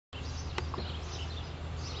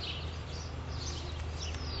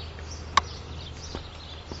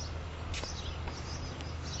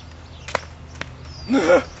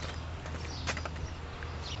Okay,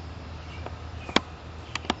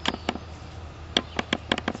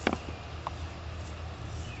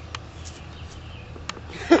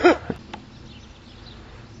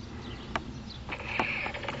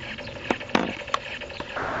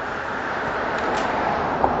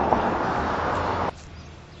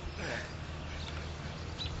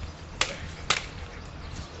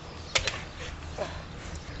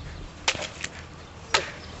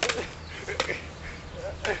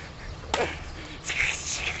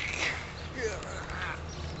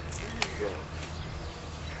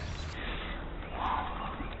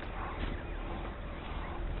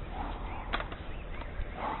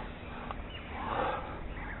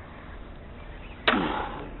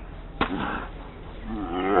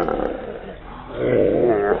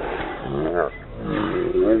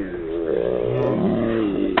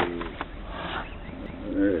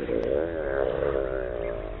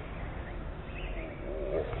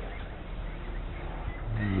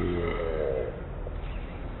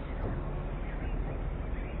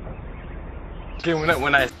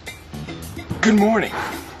 Good morning.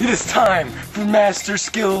 It is time for Master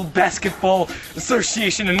Skill Basketball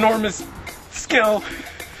Association Enormous Skill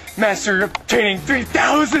Master Training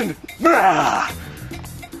 3000. Blah!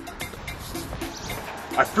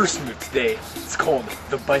 Our first move today is called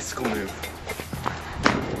the bicycle move.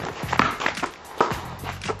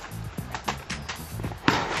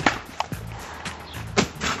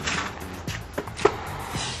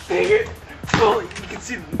 Dang it! Well, you can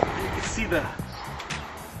see the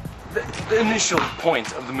initial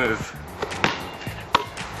point of the move.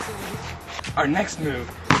 Our next move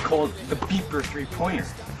is called the beeper three-pointer.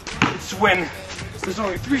 It's when there's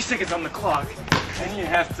only 3 seconds on the clock and you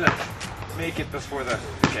have to make it before the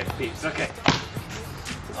beeps. Okay.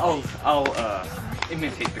 I'll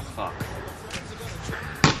imitate the clock.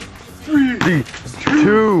 3,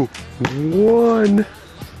 2, 1.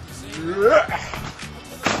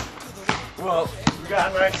 Well, we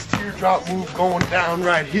got a nice teardrop move going down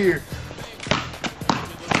right here.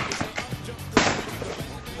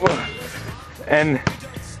 And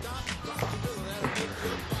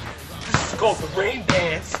this is called the rain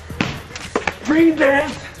dance. Rain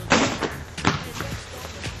dance!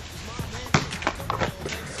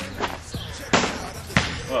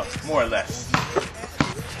 Well, more or less.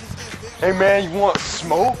 Hey man, you want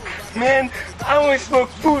smoke? Man, I only smoke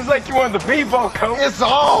foods like you want the b-ball coat. It's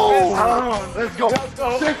on! It's on! Let's go! Let's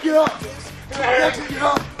go! Check it up! Check it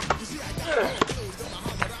up!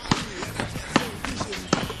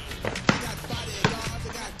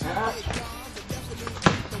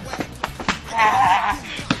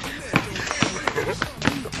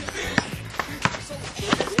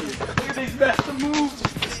 Look at these master moves!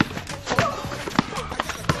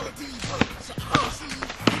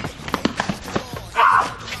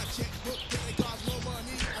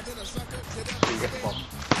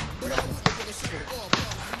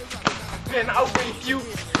 Man, I'll rape you.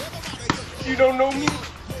 You don't know me.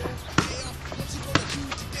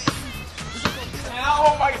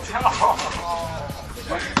 Oh my god.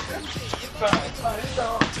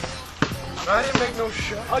 I didn't make no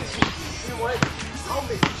shot. You know what? I'll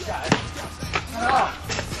make a shot.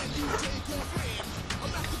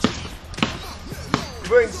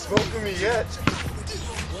 You ain't smoking me yet.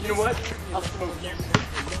 You know what? I'll smoke you.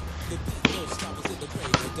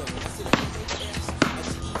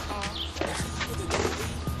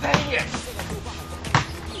 Dang it!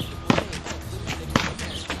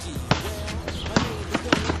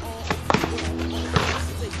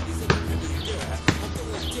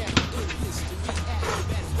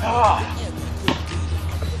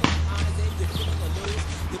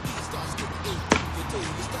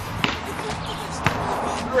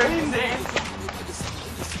 Rain dance!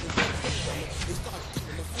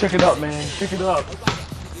 Check it out, man. Check it out.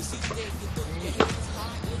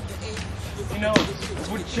 You know,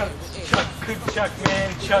 woodchuck, Chuck could chuck, man.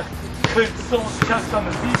 Chuck could soul chuck on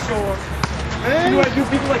the seashore. Hey. You know what I do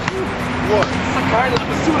people like you? What? Sacar la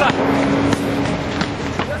basura!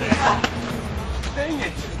 Dang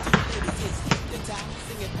it!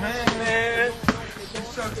 Man. You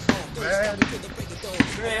suck so bad.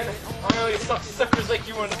 Man, I only suck suckers like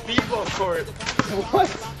you on the b-ball court. What?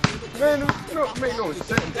 Man, no, make no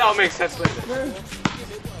sense. That'll make sense later. Man.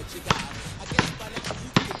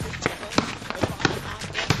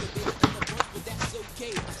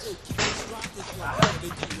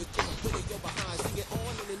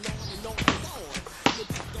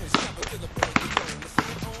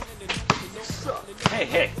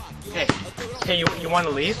 Hey, you want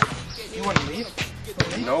to leave? You want to leave?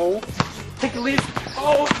 No. Take a leave.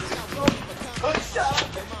 Oh, good shot.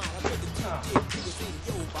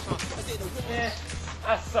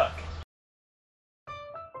 I suck.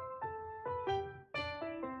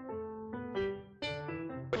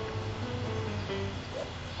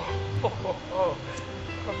 Oh.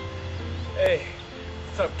 Hey,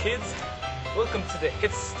 what's up, kids? Welcome to the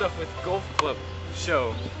Hit Stuff with Golf Club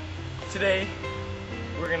show. Today,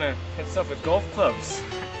 we're gonna hit stuff with golf clubs.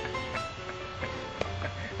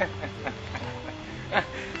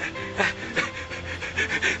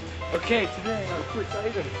 Okay, today our first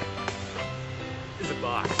item is a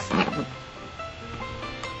box,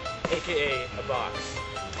 aka a box.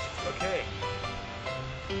 Okay.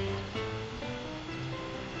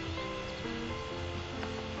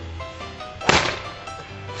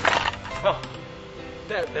 Oh,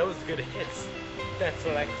 that was a good hit. That's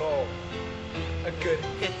what I call a good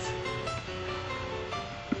hit.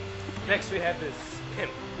 Next we have this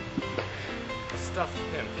pimp. A stuffed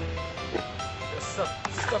pimp. A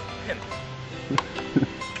stuffed pimp.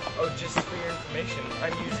 Oh, just for your information,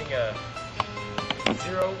 I'm using a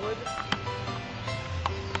 0 wood.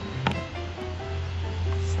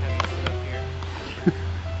 Just having it up here.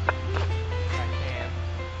 If I can.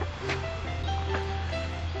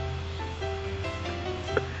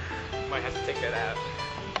 Might have to take that out.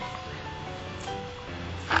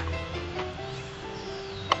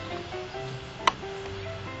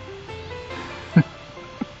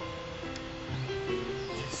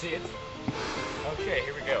 See it? Okay,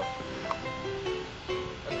 here we go.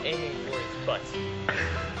 I'm aiming for his butt.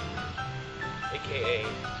 AKA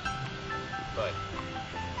butt.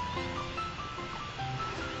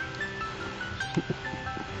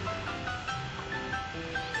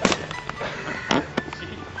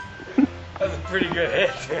 That was a pretty good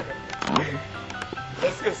hit.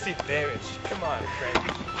 Let's go see the damage. Come on, friend.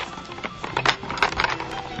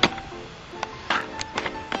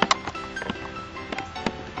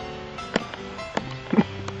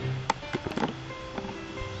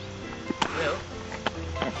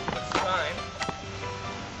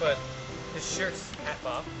 But his shirt's half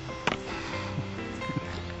off.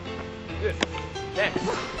 Good. Next,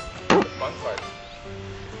 the fun part.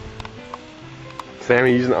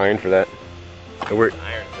 Sammy, use an iron for that. It works.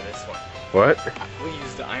 Iron for this one. What? We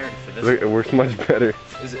used the iron for this Look, one. it works much better.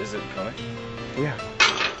 Is it coming? Yeah.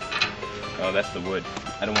 Oh, that's the wood.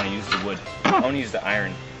 I don't want to use the wood. I want to use the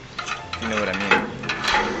iron. If you know what I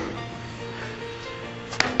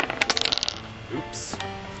mean. Oops.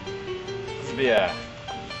 This would be a...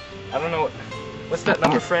 I don't know. What's that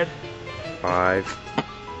number, Fred? 5.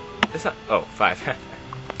 It's not. Oh, 5.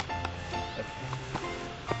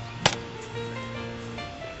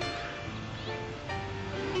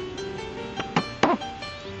 I'm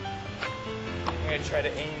gonna try to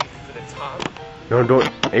aim for the top. No, don't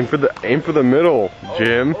aim for the middle,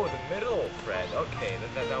 Jim. Oh, the middle, Fred. Okay,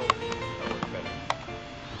 that will work better.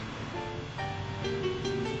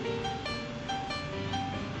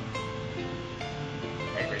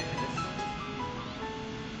 Are you ready for this?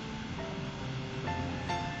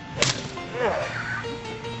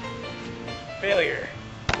 Failure.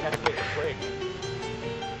 You have to take a break.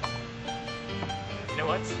 You know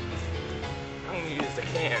what? I'm going to use the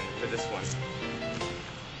can for this one.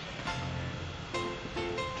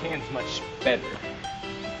 Can's much better.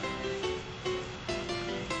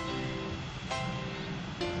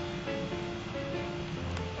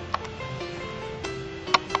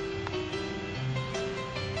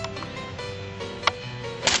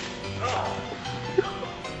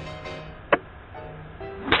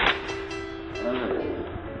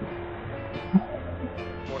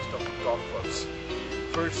 More stuff with golf clubs.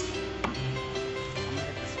 First, I'm gonna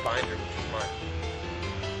get this binder, which is mine.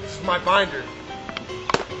 This is my binder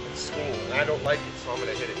in school, and I don't like it, so I'm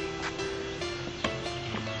gonna hit it.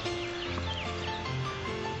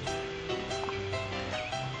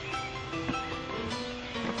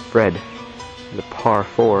 Fred, the par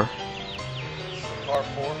 4. This is a par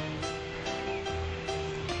 4.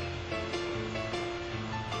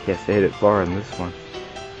 He has to hit it far in this one.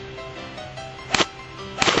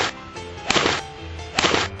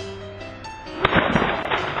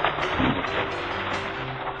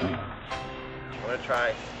 I'm gonna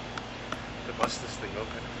try to bust this thing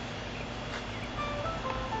open.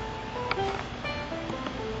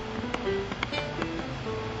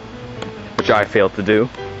 Which I failed to do.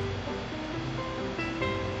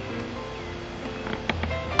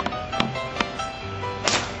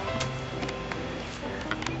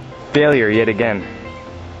 Failure yet again.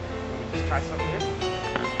 Just try something here.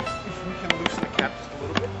 If we can loosen the cap just a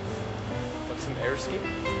little bit, let some air escape.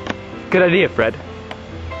 Good idea, Fred.